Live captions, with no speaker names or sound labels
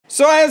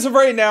So as of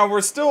right now,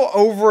 we're still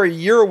over a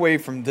year away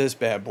from this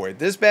bad boy.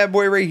 This bad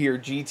boy right here,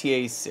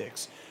 GTA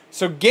 6.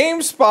 So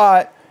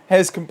Gamespot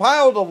has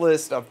compiled a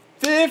list of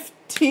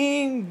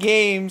 15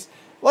 games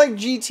like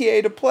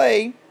GTA to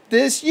play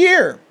this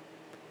year.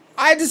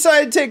 I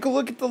decided to take a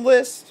look at the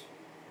list.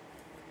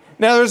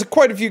 Now, there's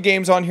quite a few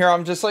games on here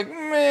I'm just like,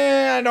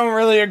 meh, I don't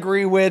really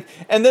agree with.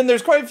 And then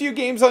there's quite a few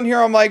games on here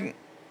I'm like,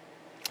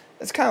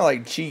 it's kind of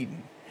like cheating.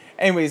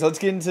 Anyways, let's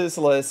get into this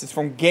list. It's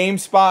from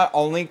GameSpot.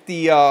 I'll link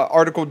the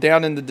article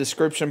down in the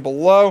description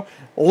below.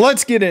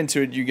 Let's get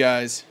into it, you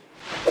guys.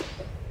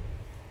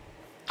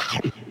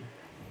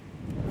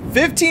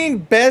 15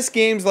 best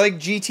games like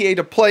GTA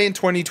to play in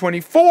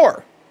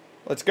 2024.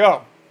 Let's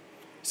go.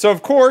 So,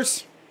 of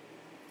course,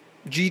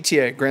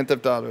 GTA, Grand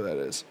Theft Auto,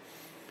 that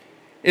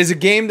is a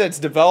game that's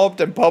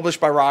developed and published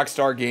by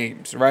Rockstar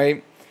Games,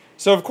 right?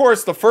 So, of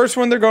course, the first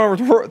one they're going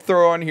to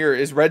throw on here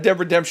is Red Dead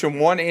Redemption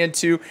 1 and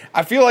 2.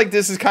 I feel like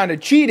this is kind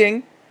of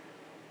cheating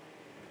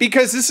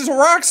because this is a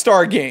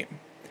Rockstar game.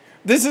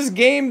 This is a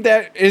game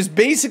that is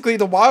basically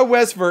the Wild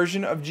West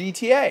version of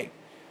GTA.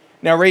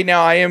 Now, right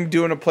now, I am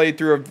doing a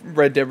playthrough of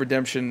Red Dead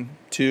Redemption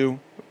 2.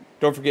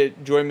 Don't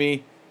forget, join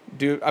me.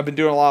 I've been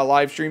doing a lot of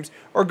live streams.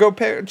 Or go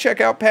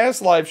check out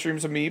past live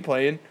streams of me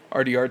playing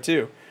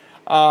RDR2.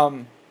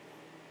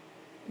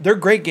 They're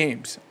great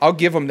games. I'll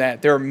give them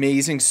that. They're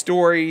amazing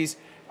stories.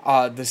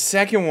 The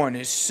second one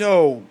is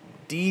so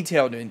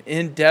detailed and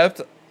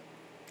in-depth.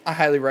 I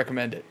highly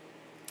recommend it.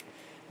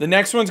 The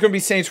next one's going to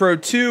be Saints Row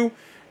 2.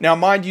 Now,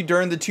 mind you,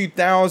 during the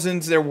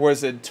 2000s, there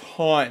was a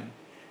ton,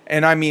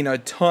 and I mean a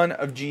ton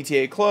of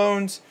GTA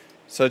clones,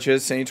 such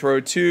as Saints Row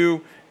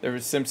 2. There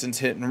was Simpsons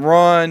Hit and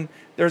Run.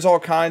 There's all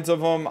kinds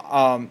of them.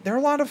 They're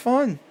a lot of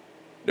fun.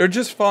 They're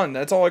just fun.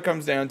 That's all it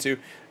comes down to.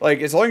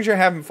 Like, as long as you're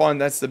having fun,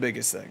 that's the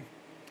biggest thing.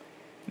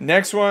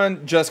 Next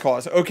one, Just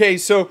Cause. Okay,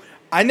 so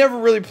I never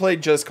really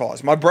played Just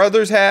Cause. My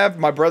brothers have.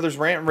 My brothers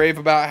rant and rave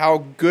about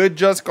how good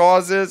Just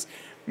Cause is.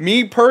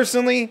 Me,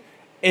 personally,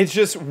 it's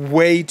just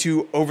way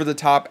too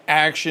over-the-top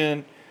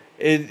action.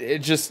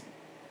 It's Just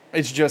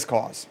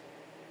Cause.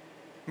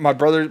 My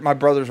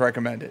brothers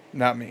recommend it,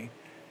 not me.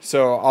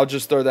 So I'll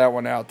just throw that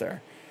one out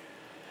there.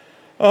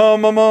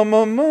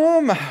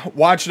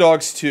 Watch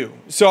Dogs 2.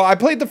 So I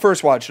played the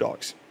first Watch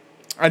Dogs.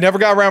 I never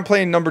got around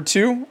playing number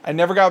 2. I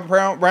never got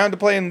around to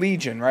playing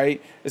Legion, right?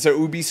 It's an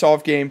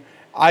Ubisoft game.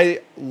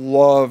 I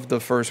love the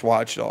first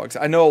Watch Dogs.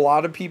 I know a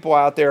lot of people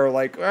out there are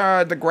like,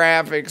 the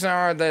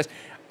graphics, this.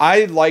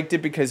 I liked it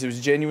because it was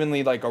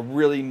genuinely like a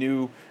really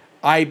new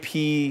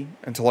IP,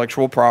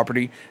 intellectual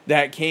property,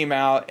 that came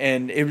out,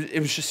 and it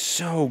was just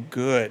so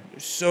good.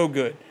 So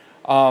good.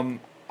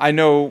 I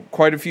know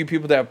quite a few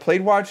people that have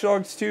played Watch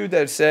Dogs 2 that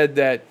have said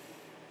that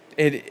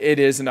it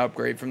is an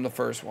upgrade from the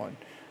first one.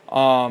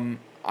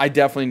 I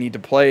definitely need to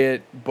play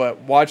it,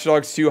 but Watch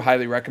Dogs 2,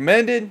 highly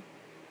recommended.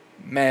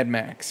 Mad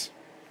Max.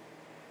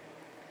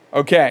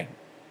 Okay.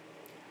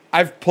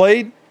 I've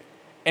played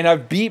and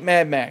I've beat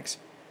Mad Max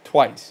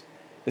twice.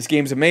 This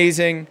game's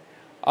amazing.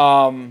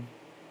 I'd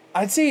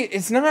say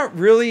it's not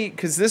really,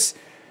 because this,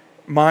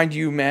 mind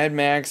you, Mad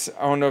Max,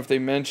 I don't know if they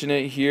mention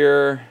it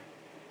here.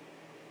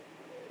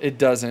 It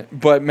doesn't.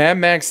 But Mad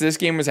Max, this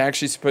game was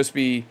actually supposed to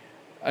be,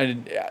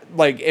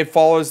 like, it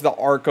follows the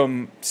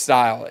Arkham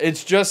style.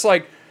 It's just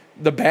like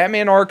the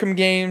Batman Arkham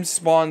games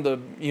spawned the,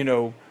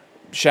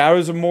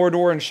 Shadows of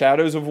Mordor and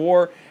Shadows of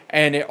War.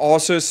 And it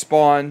also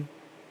spawned,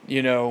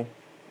 Mad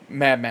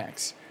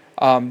Max.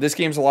 This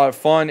game's a lot of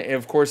fun. It,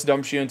 of course,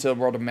 dumps you into the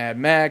world of Mad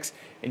Max.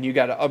 And you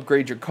got to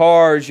upgrade your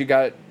cars. You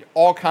got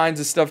all kinds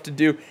of stuff to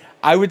do.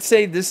 I would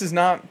say this is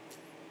not...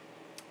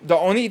 The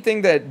only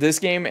thing that this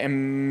game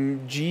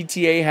and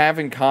GTA have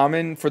in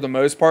common, for the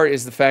most part,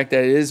 is the fact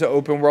that it is an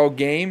open world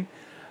game.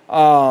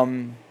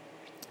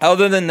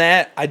 Other than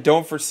that, I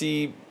don't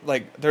foresee...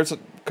 Like, there's a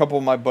couple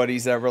of my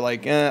buddies that were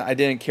like, I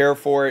didn't care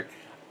for it.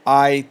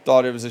 I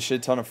thought it was a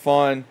shit ton of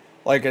fun.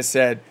 Like I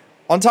said,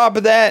 on top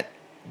of that,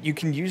 you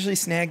can usually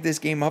snag this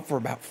game up for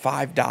about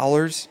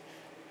 $5.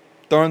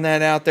 Throwing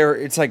that out there,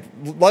 it's like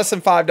less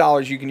than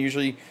 $5 you can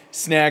usually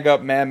snag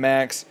up Mad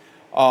Max.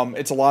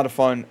 It's a lot of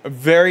fun.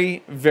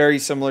 Very, very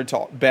similar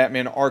to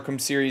Batman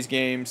Arkham series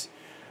games.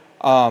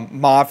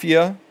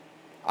 Mafia.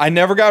 I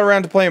never got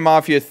around to playing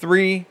Mafia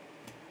 3.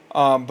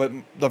 But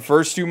the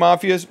first two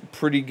Mafias,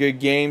 pretty good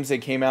games. They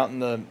came out in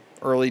the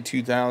early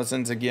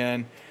 2000s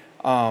again.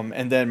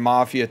 And then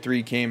Mafia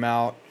 3 came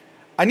out.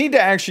 I need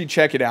to actually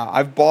check it out.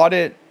 I've bought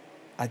it,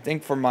 I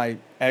think, for my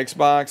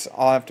Xbox.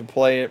 I'll have to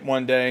play it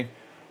one day.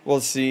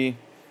 We'll see.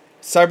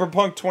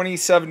 Cyberpunk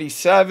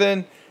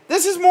 2077.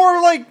 This is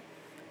more like...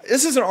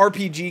 This is an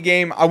RPG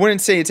game. I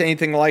wouldn't say it's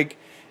anything like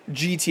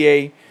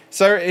GTA.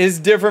 So it is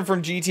different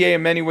from GTA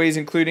in many ways,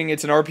 including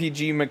it's an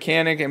RPG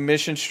mechanic and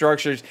mission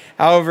structures.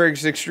 However,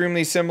 it's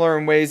extremely similar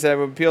in ways that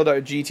would appeal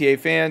to GTA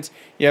fans.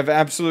 You have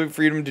absolute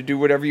freedom to do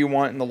whatever you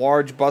want in the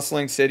large,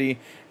 bustling city,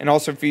 and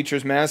also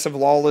features massive,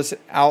 lawless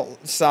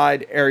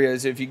outside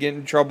areas. If you get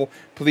in trouble,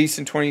 police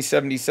in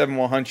 2077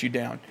 will hunt you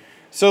down.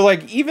 So,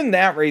 like, even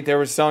that right there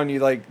was telling you,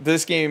 like,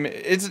 this game,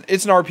 it's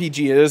an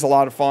RPG. It is a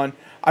lot of fun.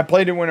 I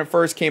played it when it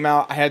first came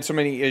out. I had so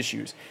many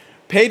issues.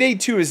 Payday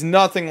 2 is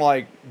nothing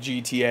like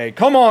GTA.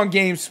 Come on,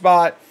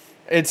 GameSpot.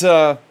 It's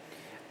a...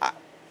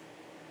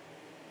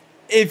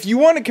 If you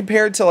want to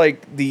compare it to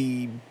like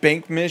the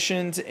bank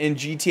missions in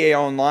GTA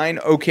Online,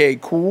 okay,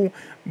 cool.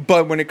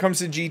 But when it comes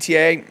to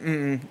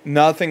GTA,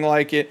 nothing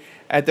like it.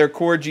 At their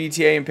core,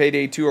 GTA and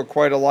Payday 2 are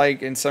quite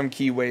alike in some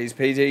key ways.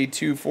 Payday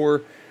 2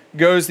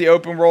 forgoes the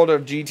open world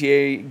of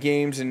GTA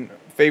games in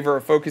favor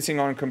of focusing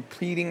on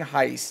completing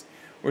heists,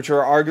 which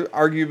are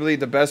arguably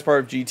the best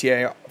part of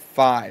GTA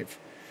 5.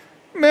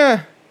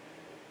 Meh.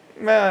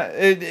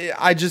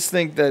 I just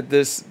think that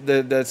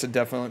that's a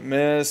definite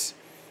miss.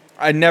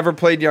 I never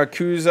played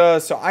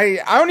Yakuza, so I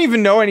don't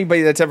even know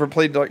anybody that's ever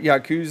played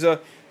Yakuza.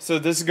 So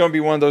this is going to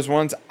be one of those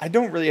ones. I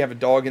don't really have a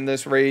dog in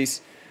this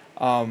race.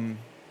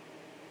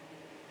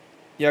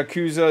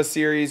 Yakuza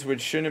series,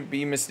 which shouldn't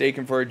be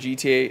mistaken for a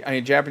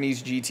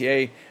Japanese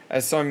GTA,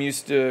 as some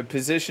used to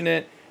position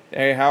it.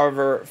 They,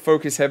 however,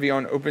 focus heavy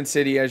on open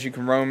city as you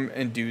can roam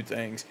and do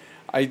things.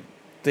 I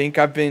think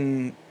I've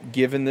been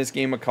given this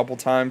game a couple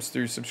times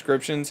through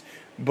subscriptions,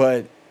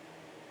 but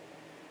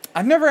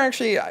I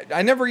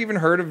never even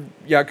heard of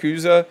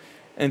Yakuza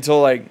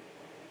until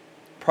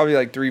probably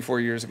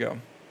 3-4 years ago.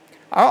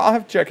 I'll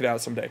have to check it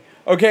out someday.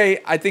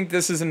 Okay, I think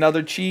this is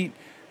another cheat.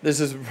 This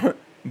is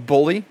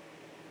Bully.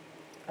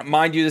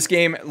 Mind you, this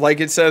game, like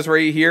it says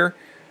right here,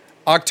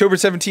 October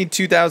 17th,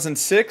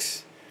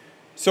 2006.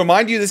 So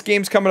mind you, this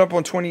game's coming up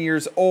on 20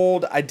 years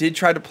old. I did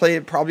try to play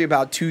it probably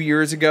about 2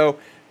 years ago.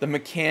 The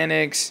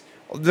mechanics,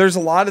 there's a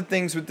lot of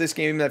things with this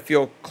game that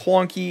feel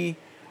clunky.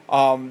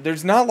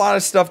 There's not a lot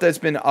of stuff that's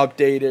been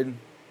updated.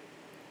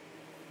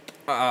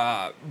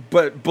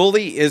 But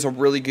Bully is a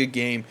really good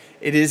game.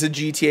 It is a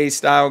GTA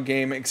style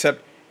game,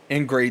 except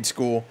in grade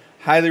school.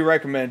 Highly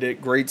recommend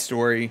it. Great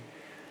story.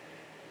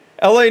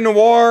 LA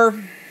Noire.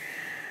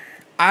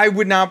 I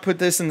would not put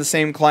this in the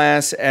same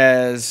class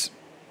as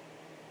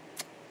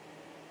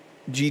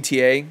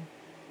GTA.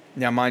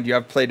 Now, mind you,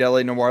 I've played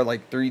LA Noire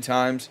like 3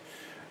 times.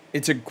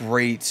 It's a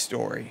great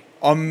story.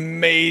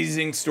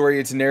 Amazing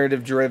story. It's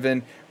narrative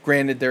driven.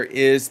 Granted, there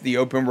is the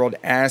open world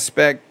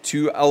aspect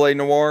to LA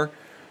Noire.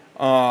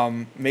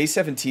 May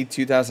 17th,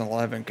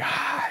 2011.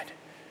 God,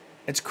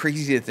 it's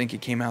crazy to think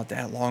it came out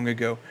that long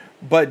ago.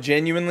 But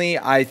genuinely,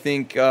 I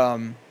think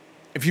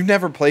if you've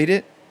never played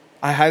it,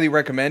 I highly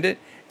recommend it.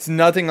 It's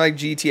nothing like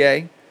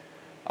GTA.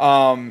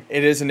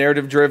 It is a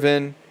narrative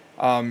driven,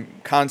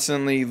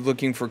 constantly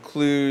looking for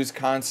clues,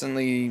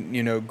 constantly,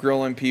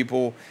 grilling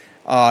people,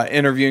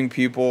 interviewing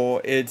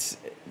people. It's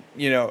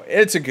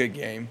a good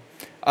game.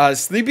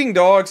 Sleeping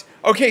Dogs.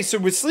 Okay, so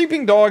with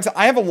Sleeping Dogs,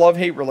 I have a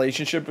love-hate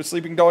relationship with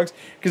Sleeping Dogs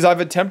because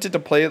I've attempted to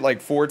play it like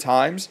 4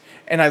 times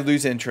and I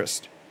lose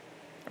interest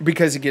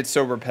because it gets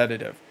so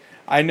repetitive.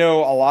 I know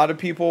a lot of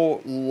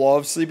people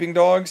love Sleeping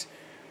Dogs,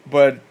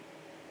 but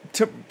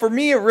for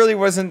me, it really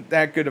wasn't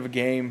that good of a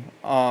game.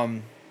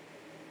 I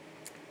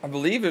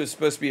believe it was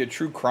supposed to be a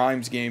true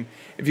crimes game.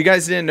 If you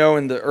guys didn't know,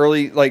 in the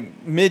early,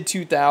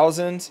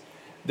 mid-2000s,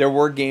 there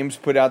were games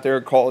put out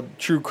there called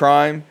True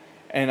Crime.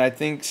 And I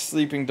think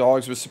Sleeping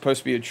Dogs was supposed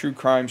to be a true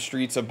crime,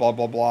 streets of blah,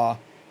 blah, blah.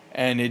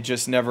 And it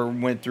just never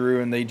went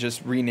through, and they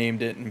just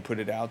renamed it and put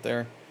it out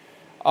there.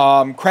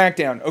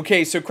 Crackdown.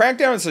 Okay, so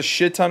Crackdown is a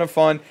shit ton of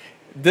fun.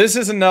 This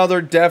is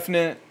another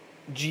definite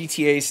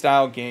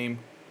GTA-style game.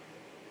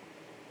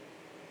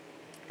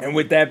 And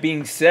with that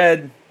being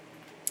said,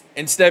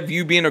 instead of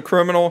you being a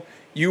criminal,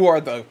 you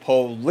are the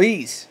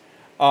police.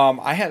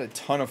 I had a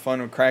ton of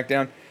fun with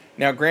Crackdown.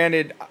 Now,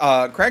 granted,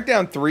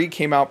 Crackdown 3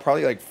 came out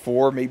probably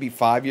 4, maybe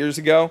 5 years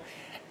ago.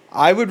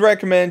 I would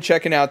recommend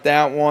checking out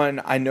that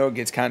one. I know it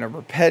gets kind of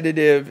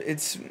repetitive.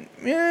 It's,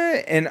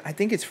 and I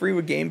think it's free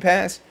with Game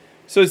Pass.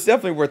 So it's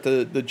definitely worth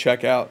the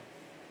check out.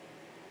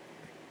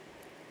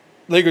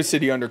 Lego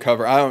City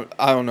Undercover. I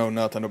don't know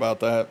nothing about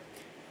that.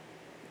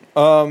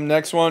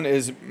 Next one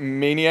is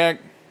Maniac.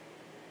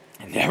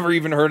 I never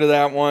even heard of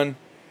that one.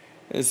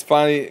 It's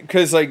funny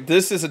because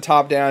this is a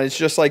top down. It's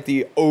just like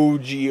the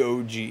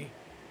OG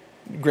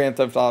Grand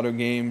Theft Auto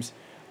games.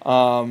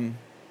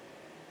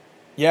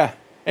 Yeah.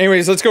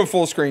 Anyways, let's go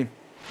full screen.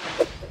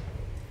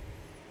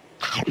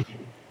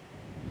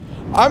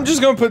 I'm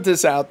just going to put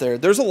this out there.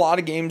 There's a lot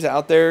of games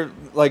out there,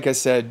 like I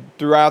said,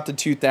 throughout the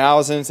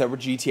 2000s that were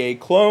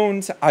GTA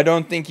clones. I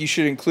don't think you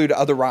should include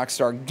other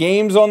Rockstar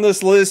games on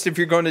this list if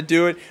you're going to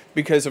do it,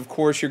 because, of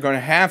course, you're going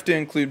to have to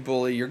include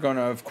Bully. You're going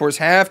to, of course,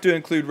 have to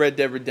include Red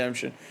Dead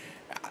Redemption.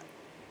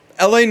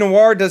 LA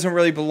Noire doesn't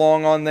really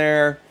belong on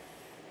there,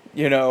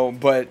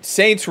 but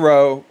Saints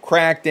Row,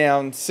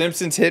 Crackdown,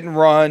 Simpsons Hit and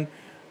Run,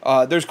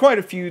 there's quite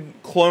a few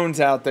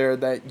clones out there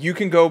that you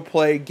can go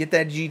play, get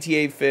that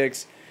GTA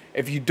fix.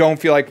 If you don't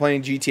feel like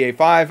playing GTA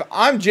 5,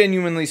 I'm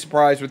genuinely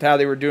surprised with how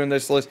they were doing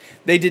this list.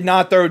 They did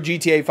not throw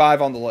GTA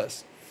 5 on the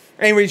list.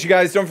 Anyways, you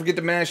guys, don't forget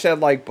to mash that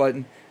like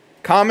button.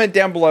 Comment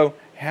down below,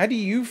 how do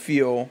you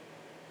feel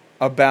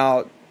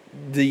about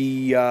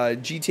the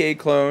GTA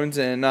clones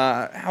and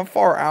how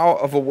far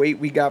out of a wait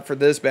we got for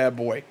this bad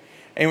boy?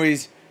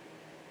 Anyways,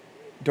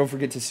 don't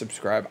forget to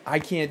subscribe. I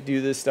can't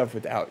do this stuff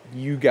without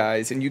you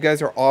guys, and you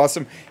guys are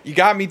awesome. You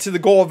got me to the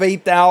goal of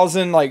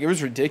 8,000. Like, it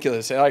was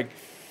ridiculous. Like,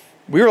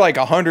 we were like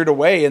 100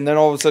 away, and then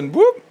all of a sudden,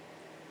 whoop,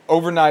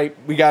 overnight,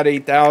 we got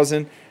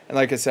 8,000. And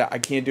like I said, I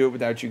can't do it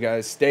without you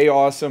guys. Stay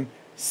awesome.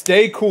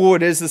 Stay cool.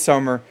 It is the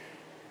summer.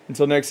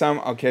 Until next time,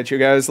 I'll catch you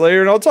guys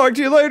later, and I'll talk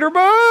to you later.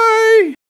 Bye!